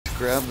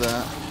grab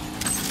that.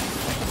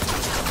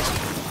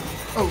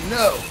 Oh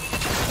no!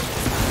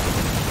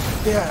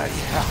 Yeah,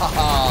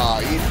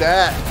 eat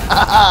that.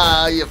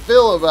 How you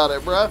feel about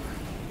it, bruh?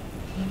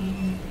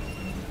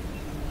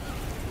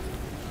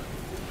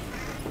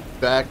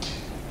 Back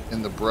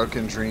in the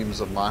broken dreams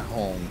of my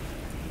home.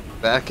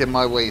 Back in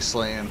my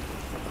wasteland.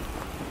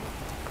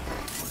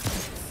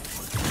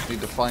 Need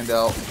to find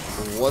out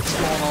what's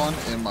going on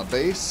in my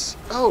base.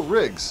 Oh,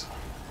 Riggs.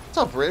 What's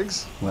up,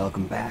 Riggs?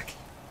 Welcome back.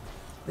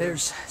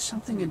 There's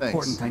something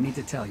important I need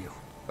to tell you.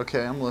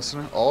 Okay, I'm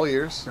listening. All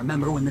ears.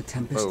 Remember when the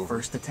Tempest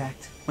first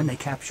attacked? When they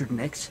captured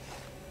Nyx?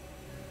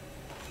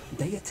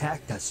 They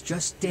attacked us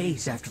just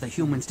days after the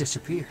humans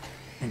disappeared.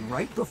 And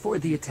right before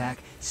the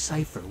attack,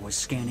 Cypher was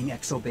scanning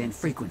exoband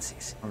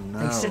frequencies. Oh,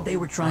 no. They said they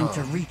were trying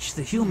to reach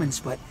the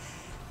humans, but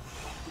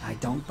I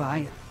don't buy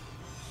it.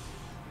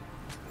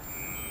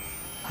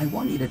 I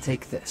want you to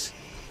take this.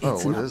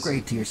 It's an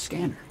upgrade to your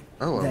scanner.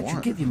 That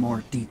should give you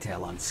more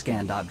detail on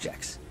scanned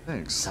objects.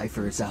 Thanks.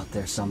 Cypher is out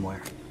there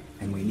somewhere,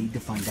 and we need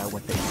to find out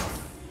what they know.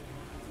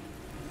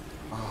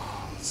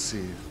 Oh, let's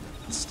see.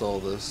 Install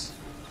this.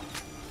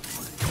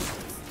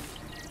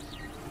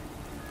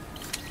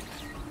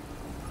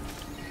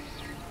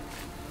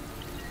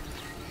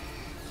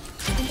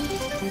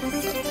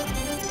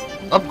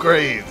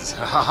 Upgrades!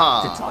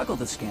 Haha! To toggle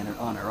the scanner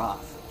on or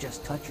off,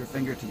 just touch your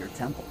finger to your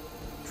temple.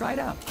 Try it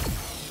out.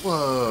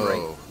 Whoa!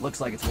 Great.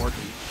 Looks like it's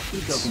working.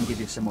 Eco can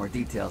give you some more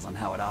details on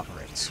how it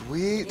operates.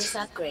 Sweet! This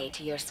upgrade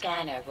to your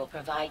scanner will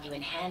provide you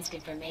enhanced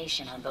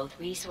information on both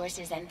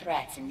resources and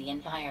threats in the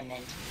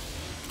environment.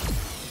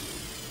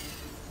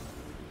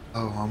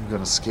 Oh, I'm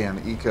gonna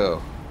scan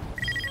Eco.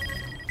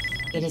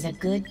 It is a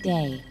good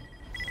day.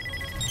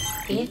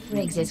 If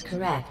Riggs is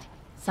correct,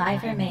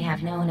 Cypher may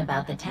have known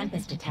about the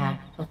Tempest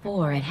attack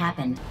before it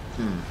happened.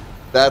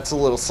 That's a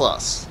little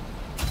sus.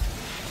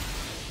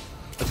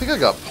 I think I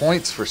got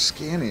points for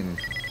scanning.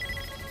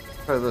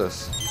 Try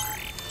this.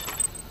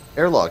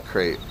 Airlock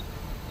crate.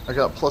 I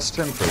got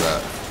 +10 for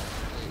that.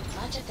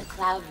 Much of the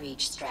Cloud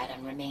Reach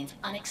stratum remains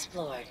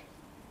unexplored,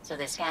 so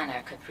the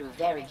scanner could prove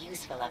very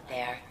useful up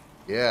there.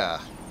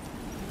 Yeah.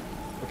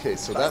 Okay,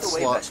 so that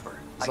slot is Vesper,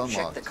 I unlocked.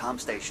 checked the comm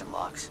station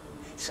logs.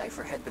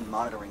 Cypher had been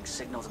monitoring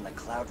signals in the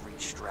Cloud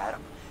Reach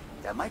stratum.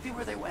 That might be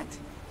where they went.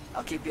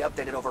 I'll keep you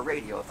updated over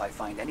radio if I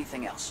find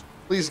anything else.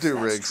 Please do,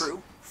 Riggs. If that's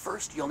true,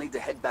 first you'll need to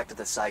head back to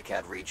the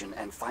Psycad region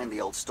and find the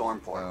old storm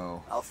port.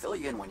 Oh. I'll fill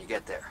you in when you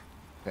get there.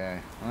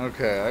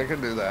 Okay, I can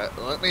do that.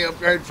 Let me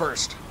upgrade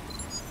first.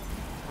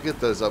 Get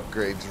those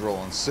upgrades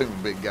rolling soon,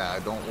 big guy.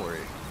 Don't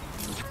worry.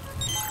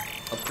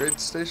 Upgrade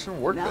station Now,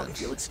 workbench.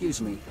 if you'll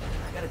excuse me,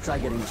 I gotta try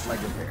getting this leg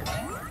repaired.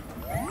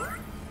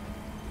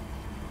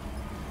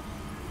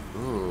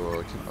 Ooh,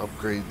 I can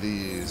upgrade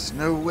these.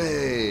 No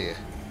way!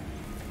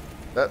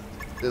 That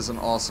is an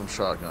awesome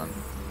shotgun.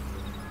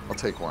 I'll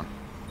take one.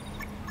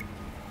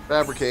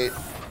 Fabricate.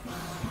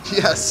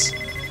 Yes!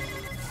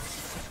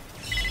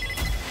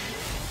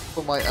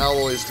 Put my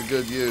alloys to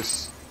good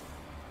use.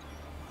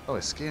 Oh, I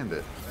scanned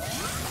it.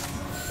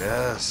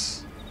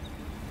 Yes.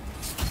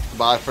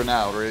 Bye for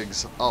now,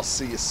 Riggs. I'll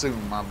see you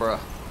soon, my bruh.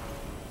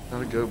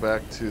 Gotta go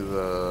back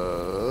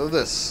to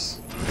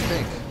this, I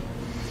think.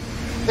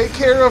 Take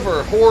care of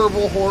her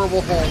horrible,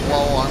 horrible home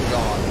while I'm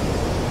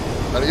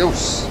gone.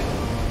 Adios.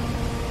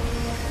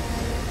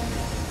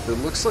 It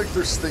looks like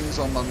there's things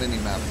on my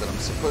mini-map that I'm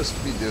supposed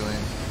to be doing.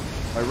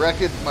 My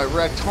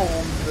wrecked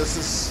home, this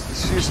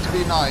used to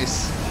be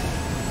nice.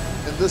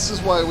 And this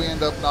is why we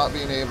end up not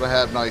being able to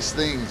have nice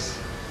things.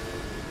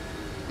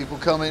 People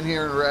come in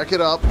here and wreck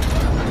it up.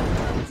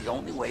 The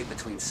only way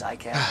between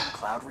Psycad and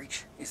Cloud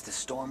Reach is the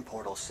storm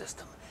portal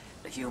system.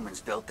 The humans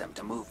built them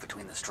to move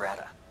between the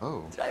strata.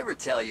 Oh. Did I ever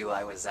tell you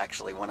I was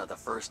actually one of the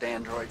first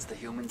androids the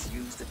humans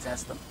used to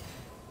test them?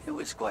 It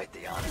was quite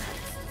the honor.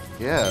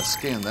 Yeah,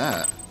 scan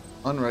that.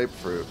 Unripe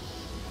fruit.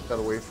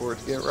 Gotta wait for it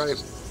to get ripe.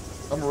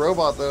 I'm a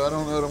robot though, I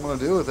don't know what I'm gonna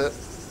do with it.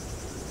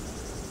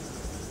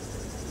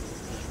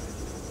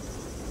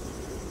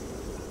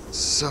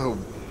 So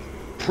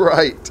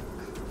bright.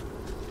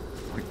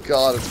 Oh my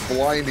god, it's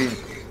blinding.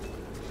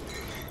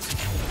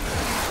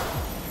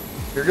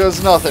 Here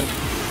goes nothing.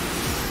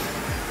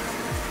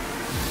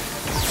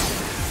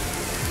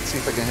 Let's see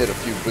if I can hit a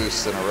few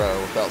boosts in a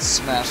row without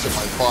smashing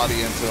my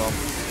body into them.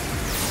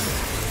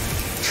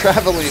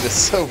 Traveling is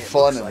so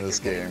fun in this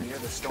game.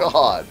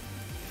 God.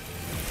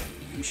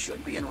 You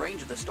should be in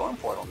range of the storm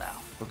portal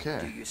now. Okay.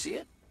 Do you see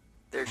it?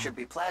 There should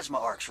be plasma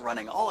arcs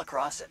running all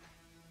across it.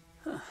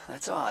 Huh,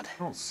 that's odd.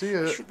 I don't see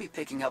You it. should be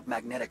picking up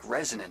magnetic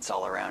resonance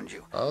all around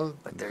you.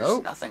 But there's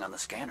nope. nothing on the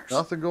scanners.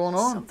 Nothing going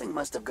on. Something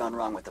must have gone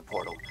wrong with the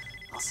portal.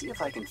 I'll see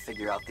if I can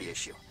figure out the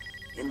issue.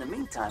 In the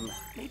meantime,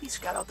 maybe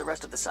scout out the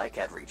rest of the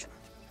Psycad region.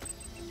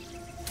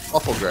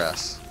 Awful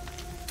grass.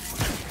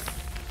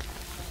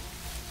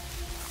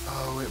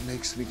 Oh, it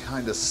makes me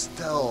kind of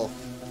stealth.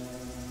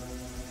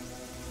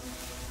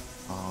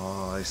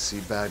 Oh, I see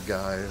bad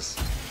guys.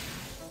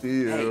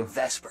 Ew. Hey,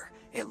 Vesper.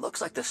 It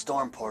looks like the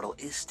storm portal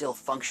is still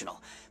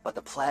functional, but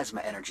the plasma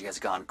energy has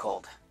gone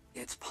cold.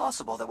 It's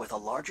possible that with a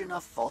large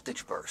enough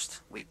voltage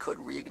burst, we could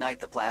reignite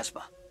the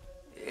plasma.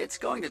 It's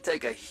going to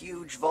take a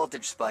huge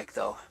voltage spike,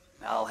 though.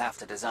 I'll have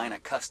to design a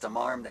custom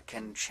arm that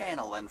can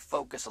channel and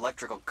focus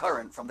electrical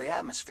current from the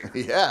atmosphere.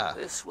 Yeah.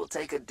 This will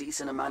take a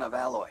decent amount of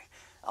alloy.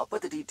 I'll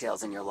put the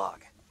details in your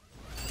log.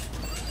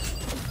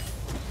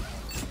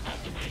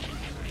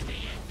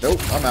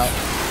 Nope, I'm out.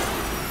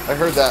 I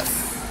heard that.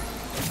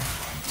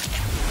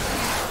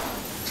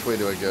 Which way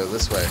do I go?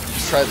 This way.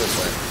 Let's try this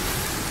way.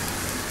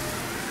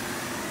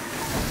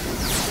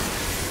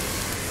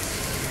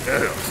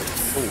 Yeah.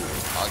 Oh,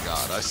 my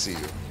God, I see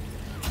you.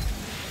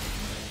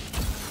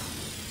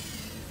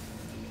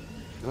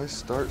 Did I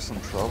start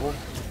some trouble?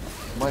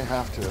 I might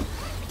have to.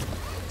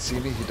 See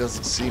me? He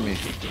doesn't see me.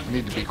 I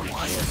need to be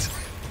quiet.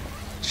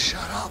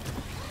 Shut up.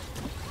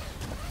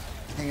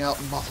 Hang out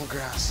in muffle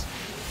grass.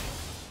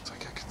 It's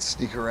like I can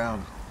sneak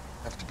around.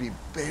 I have to be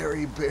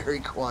very, very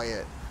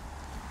quiet.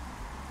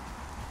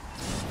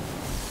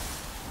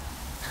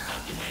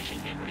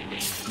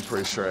 I'm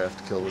pretty sure I have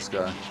to kill this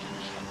guy.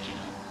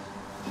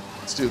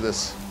 Let's do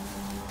this.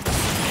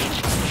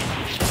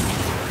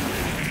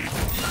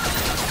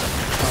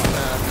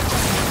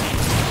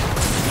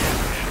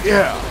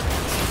 Yeah.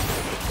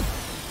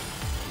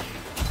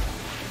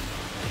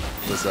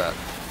 What's that?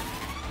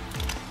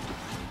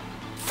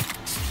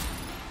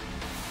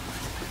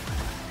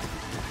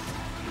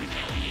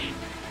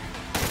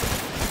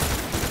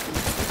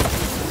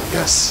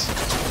 Yes.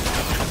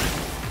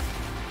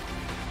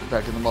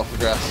 Back in the muffled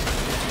grass.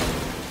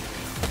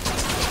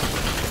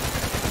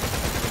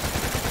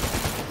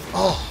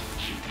 Oh.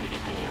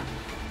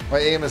 My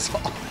aim is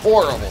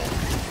horrible.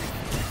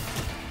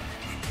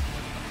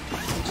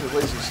 Your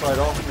laser slide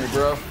off me,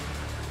 bro.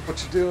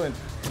 What you doing?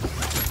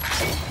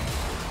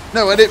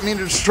 No, I didn't mean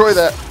to destroy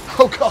that.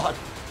 Oh, God.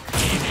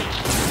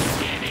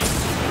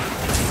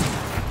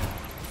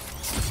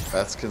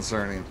 That's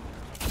concerning.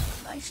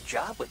 Nice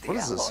job with the What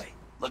is alloy. this?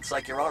 Looks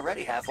like you're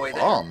already halfway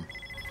there.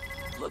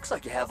 Looks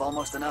like you have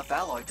almost enough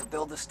alloy to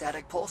build the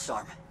static pulse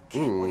arm.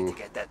 Can't wait to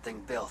get that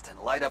thing built and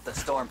light up the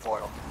storm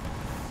portal.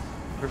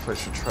 I wonder if I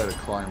should try to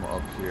climb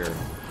up here.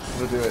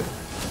 I'm gonna do it.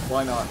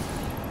 Why not?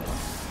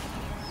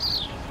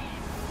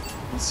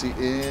 I don't see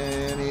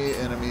any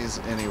enemies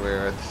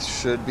anywhere. It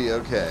should be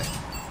okay.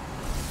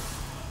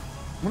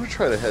 I'm gonna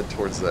try to head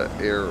towards that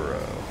arrow.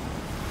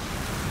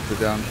 Go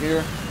down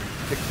here,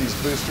 pick these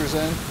boosters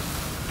in.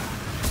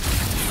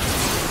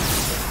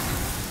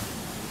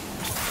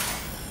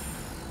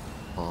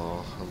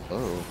 Oh,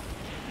 hello.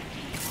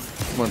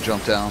 I'm gonna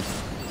jump down.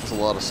 There's a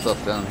lot of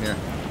stuff down here.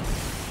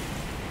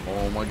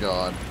 Oh my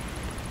God.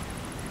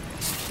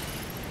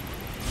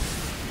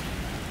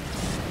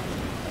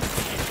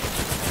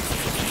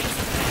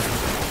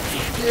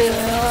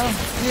 Yeah,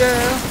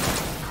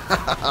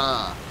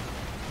 yeah.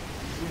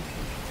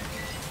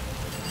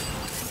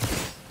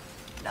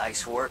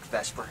 Nice work,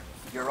 Vesper.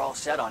 You're all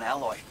set on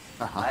alloy.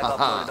 I've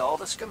uploaded all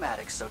the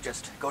schematics, so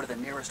just go to the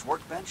nearest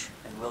workbench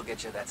and we'll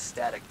get you that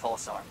static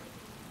pulse arm.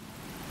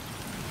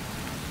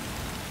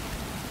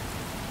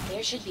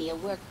 There should be a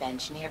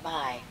workbench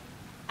nearby.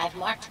 I've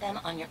marked them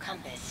on your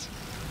compass.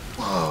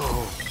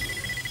 Whoa.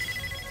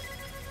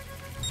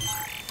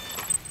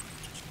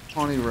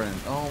 Tawny Wren.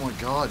 Oh my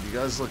God, you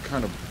guys look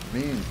kind of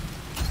mean.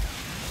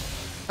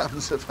 What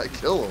happens if I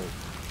kill them?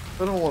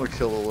 I don't want to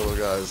kill the little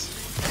guys.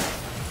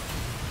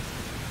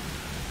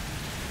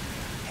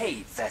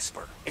 Hey,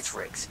 Vesper, it's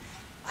Riggs.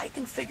 I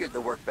configured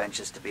the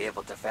workbenches to be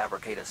able to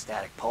fabricate a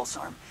static pulse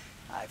arm.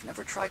 I've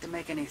never tried to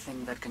make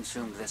anything that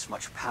consumed this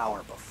much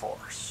power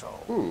before, so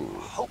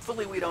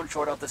hopefully we don't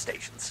short out the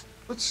stations.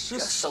 Let's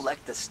just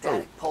select the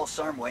static pulse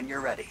arm when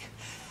you're ready.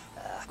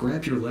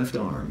 Grab your left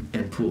arm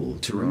and pull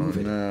to remove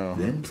it,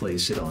 then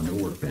place it on the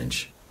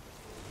workbench.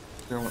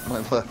 Here with my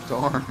left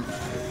arm.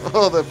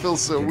 Oh, that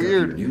feels so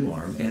weird. Pick up your new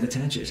arm and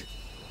attach it.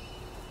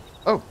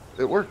 Oh,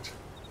 it worked.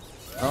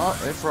 Not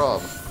a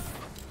problem.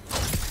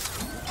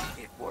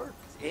 It worked.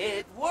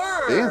 It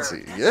worked!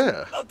 Fancy, That's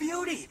yeah. a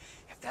beauty!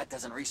 If that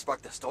doesn't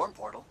re-spark the storm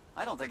portal,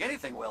 I don't think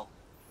anything will.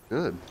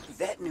 Good.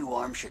 That new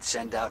arm should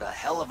send out a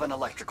hell of an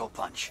electrical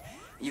punch.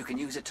 You can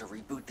use it to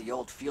reboot the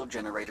old field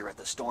generator at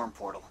the storm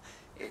portal.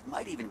 It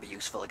might even be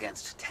useful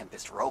against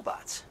Tempest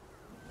robots.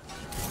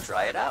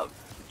 Try it out.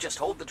 Just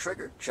hold the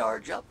trigger,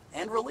 charge up,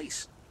 and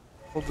release.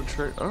 Hold the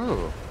trigger.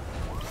 Oh.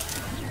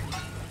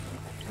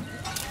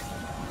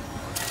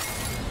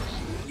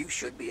 You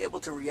should be able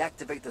to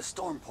reactivate the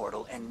storm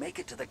portal and make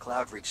it to the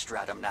Cloud Reach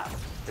stratum now.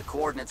 The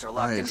coordinates are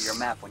locked into your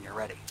map when you're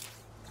ready.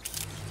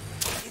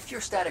 If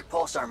your static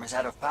pulse arm is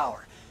out of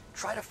power,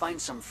 try to find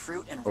some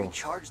fruit and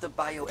recharge the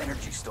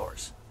bioenergy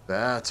stores.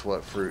 That's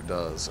what fruit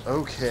does.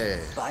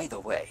 Okay. By the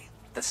way,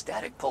 the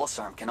static pulse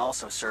arm can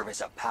also serve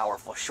as a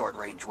powerful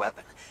short-range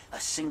weapon. A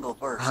single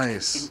burst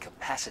can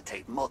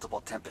incapacitate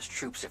multiple Tempest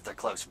troops if they're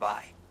close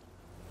by.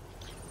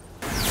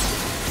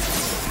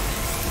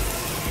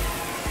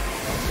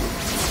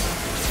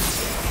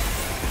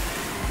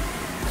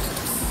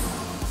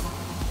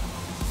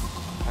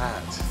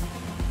 That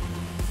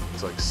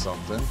looks like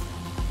something.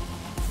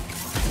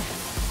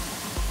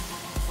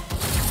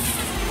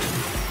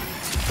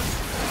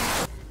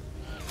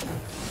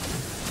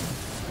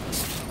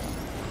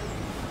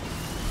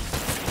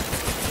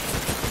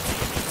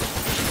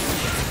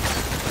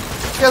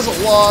 He has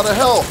a lot of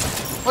health.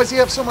 Why does he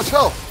have so much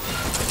health?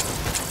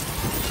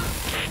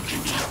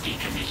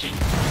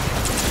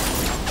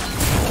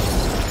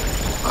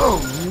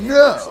 Oh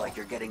no! Looks like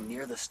you're getting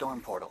near the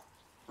storm portal.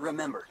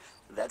 Remember,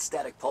 that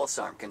static pulse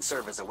arm can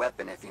serve as a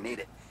weapon if you need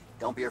it.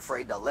 Don't be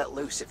afraid to let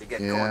loose if you get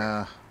cornered.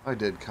 Yeah, I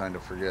did kind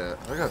of forget.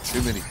 I got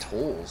too many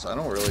tools. I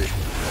don't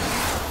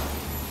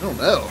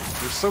know.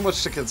 There's so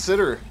much to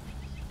consider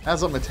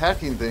as I'm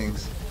attacking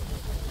things.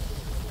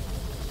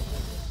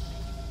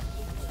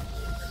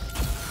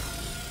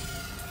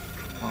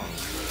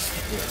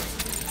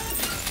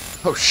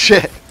 Oh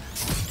shit!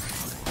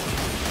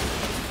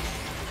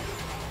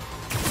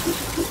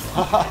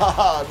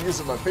 I'm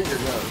using my finger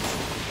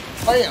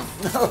guns. Bam!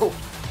 No!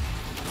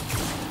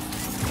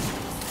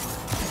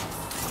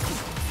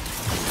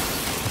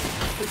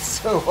 It's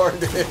so hard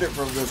to hit it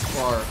from this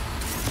far.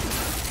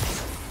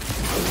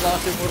 I'm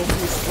knocking little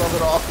pieces of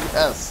it off.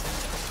 Yes.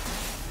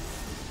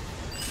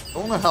 I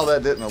don't know how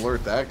that didn't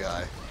alert that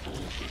guy.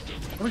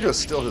 I'm gonna go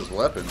steal his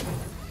weapon.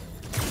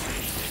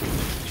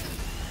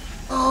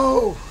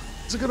 Oh!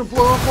 Is it gonna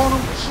blow up on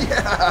him?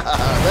 Yeah!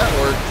 That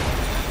worked.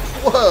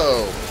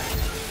 Whoa!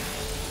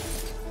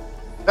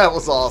 That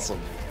was awesome.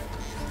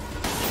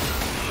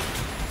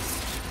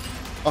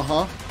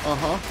 I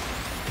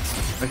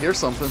hear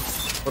something.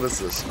 What is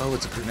this? Oh,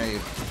 it's a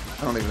grenade.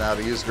 I don't even know how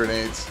to use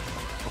grenades.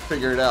 I'll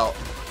figure it out.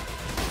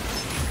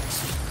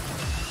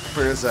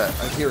 Where is that?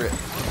 I hear it.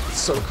 It's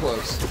so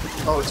close.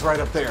 Oh, it's right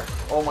up there.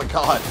 Oh my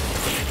god.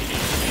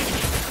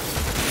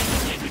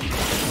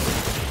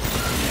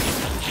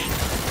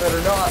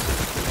 Better not.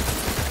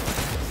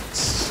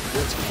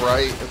 It's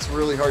bright. It's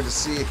really hard to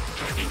see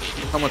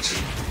how much.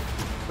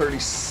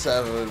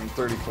 37,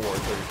 34,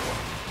 34.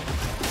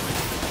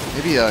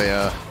 Maybe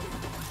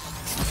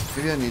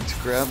I need to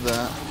grab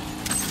that.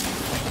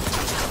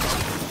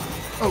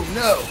 Oh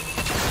no!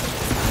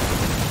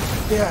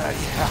 Yeah,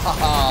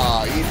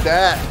 eat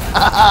that.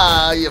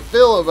 How you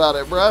feel about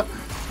it, bruh?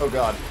 Oh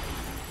god.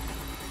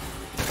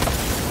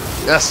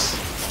 Yes.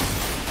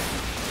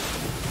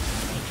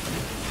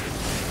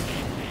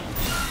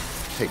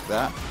 Take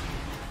that.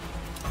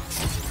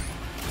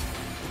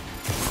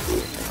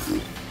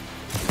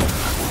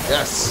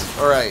 Yes.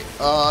 All right.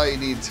 I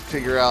need to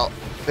figure out.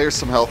 There's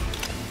some health.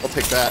 I'll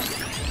take that.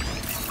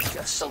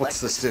 Just select What's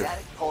this the do?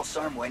 static pulse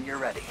arm when you're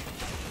ready.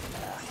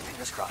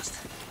 Fingers crossed.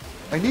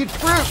 I need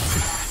fruit.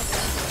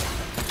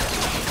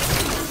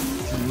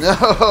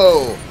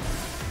 No.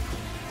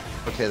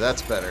 Okay,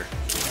 that's better.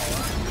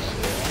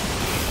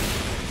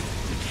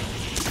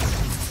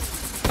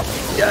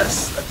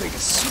 Yes, that thing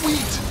is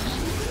sweet.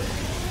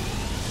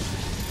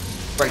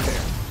 Right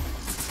there.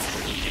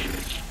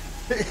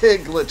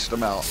 It glitched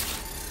him out.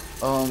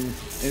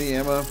 Any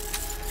ammo?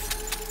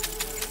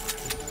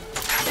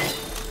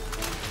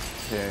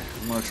 Okay,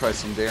 I'm gonna try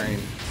some daring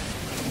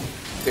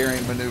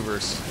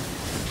maneuvers.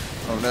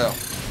 Oh no.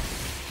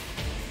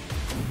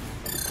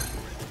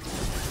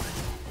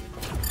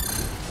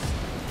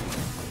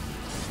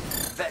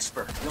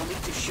 Vesper, you'll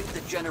need to shoot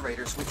the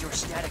generators with your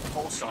static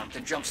pulse arm to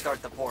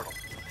jumpstart the portal.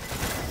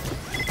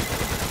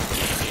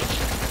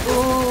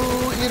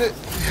 Oh, eat it.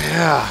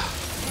 Yeah.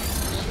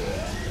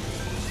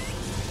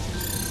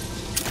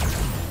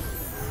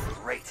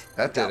 Great.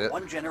 That did it.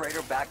 One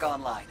generator back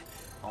online.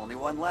 Only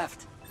one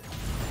left.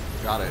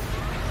 Got it.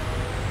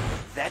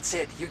 That's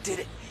it. You did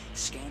it.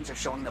 Scans are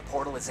showing the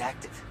portal is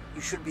active.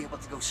 You should be able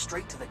to go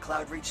straight to the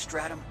Cloud Reach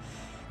stratum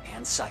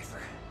and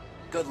Cypher.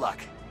 Good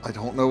luck. I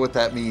don't know what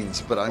that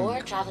means, but I'm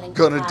Before traveling to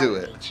gonna do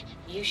Cloud it. Reach,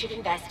 you should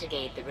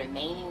investigate the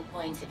remaining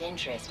points of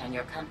interest on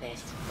your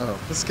compass. Oh,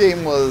 this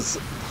game was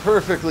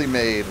perfectly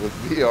made with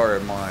VR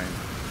in mind.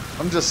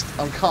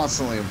 I'm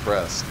constantly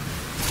impressed.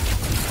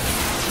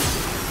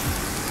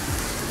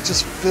 It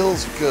just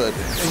feels good,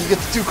 and you get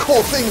to do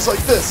cool things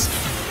like this.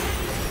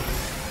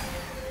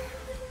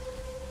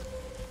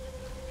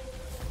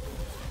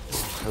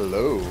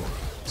 Hello,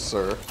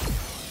 sir.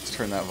 Let's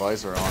turn that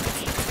visor on.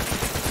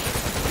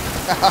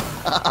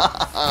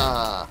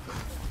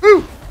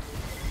 Woo!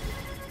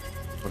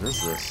 What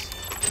is this?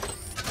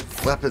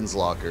 Weapons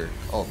locker.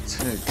 I'll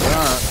take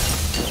that.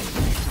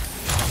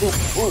 Ooh,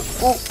 ooh,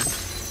 ooh.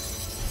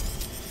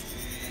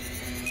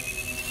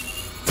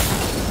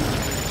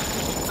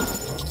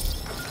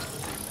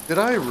 Did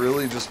I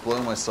really just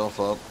blow myself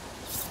up?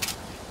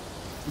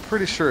 I'm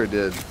pretty sure I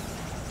did.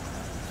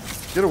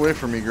 Get away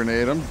from me,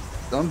 grenade.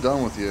 I'm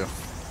done with you.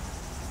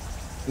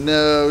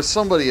 No,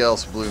 somebody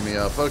else blew me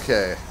up.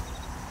 Okay.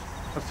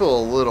 I feel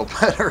a little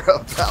better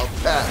about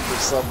that for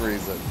some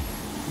reason.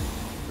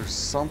 There's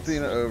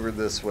something over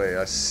this way.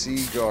 I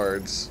see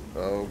guards.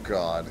 Oh,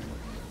 God.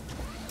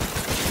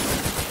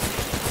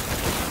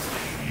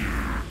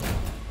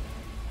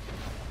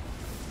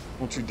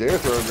 Don't you dare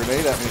throw a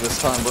grenade at me this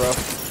time, bro.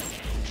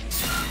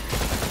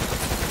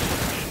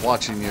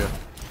 Watching you.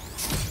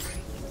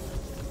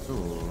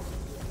 Ooh.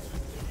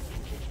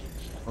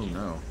 Oh,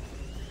 no.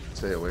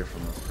 Stay away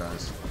from those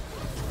guys.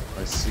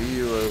 I see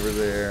you over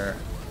there.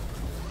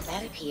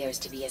 That appears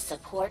to be a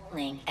support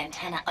link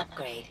antenna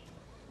upgrade.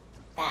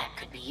 That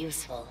could be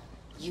useful.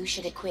 You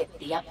should equip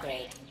the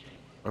upgrade.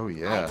 Oh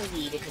yeah. I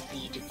believe it could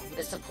lead to...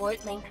 The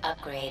support link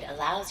upgrade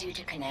allows you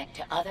to connect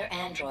to other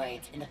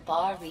androids in the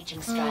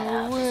far-reaching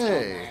strata of the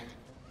way.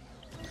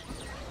 Stormland.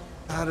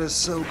 That is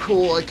so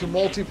cool. I can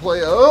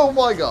multiplayer. Oh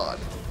my god.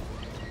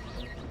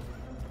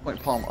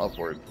 Point palm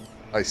upward.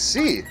 I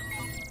see.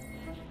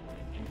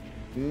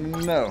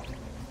 No.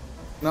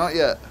 Not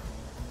yet.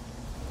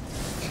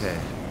 Okay.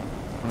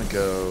 I'm gonna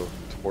go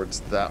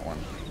towards that one.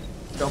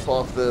 Jump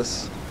off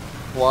this.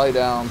 Fly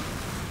down.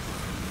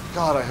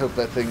 God, I hope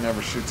that thing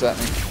never shoots at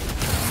me.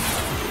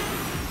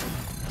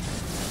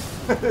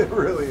 It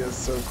really is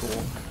so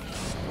cool.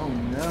 Oh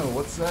no,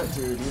 what's that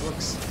dude? He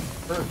looks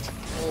hurt.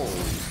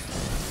 Holy.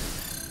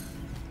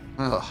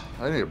 Ugh,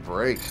 I need a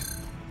break.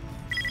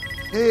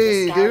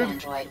 Hey, the scout dude.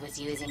 android was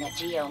using a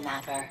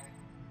geomapper.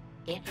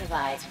 It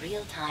provides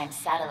real-time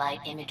satellite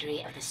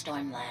imagery of the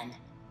Stormland.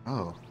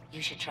 Oh.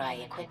 You should try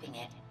equipping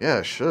it. Yeah,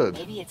 I should.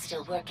 Maybe it's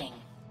still working.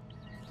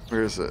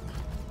 Where is it?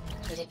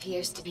 It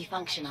appears to be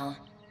functional.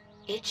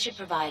 It should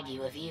provide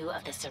you a view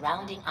of the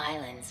surrounding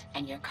islands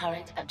and your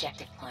current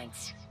objective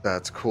points.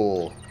 That's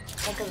cool.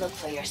 Take a look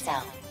for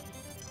yourself.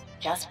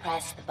 Just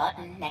press the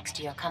button next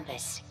to your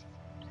compass.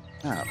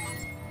 Oh.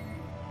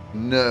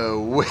 No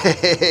way!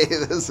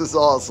 This is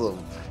awesome.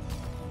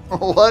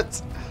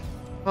 What?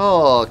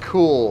 Oh,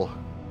 cool.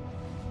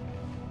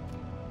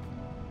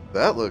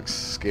 That looks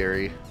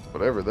scary.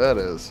 Whatever that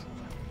is.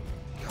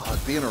 God,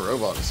 being a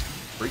robot is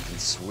freaking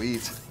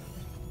sweet.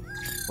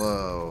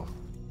 Whoa.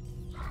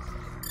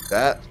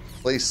 That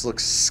place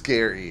looks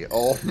scary.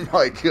 Oh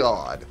my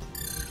god.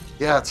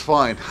 Yeah, it's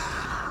fine.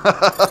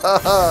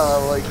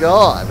 Oh my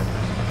god.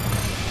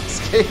 This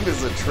game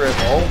is a trip.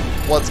 Oh,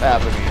 what's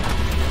happening?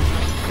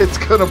 It's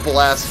gonna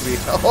blast me.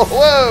 Oh,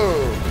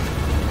 whoa!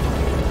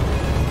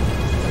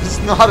 I was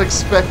not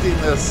expecting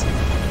this.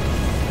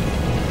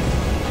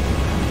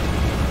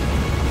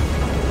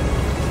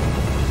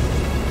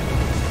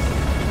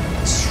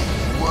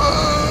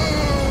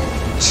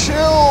 Whoa!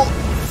 Chill!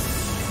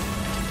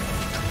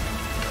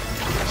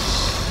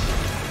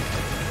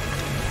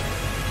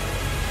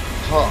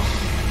 Huh.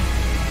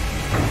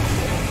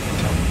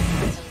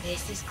 So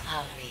this is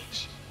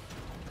Cloudreach.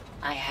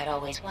 I had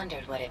always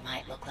wondered what it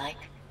might look like.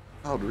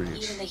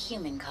 Outreach. Even the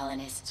human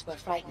colonists were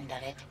frightened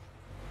of it.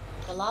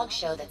 The logs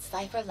show that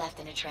Cypher left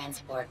in a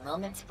transport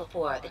moments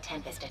before the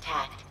Tempest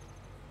attacked.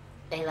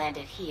 They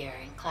landed here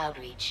in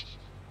Cloudreach.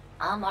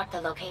 I'll mark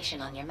the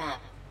location on your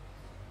map.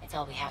 It's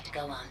all we have to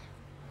go on.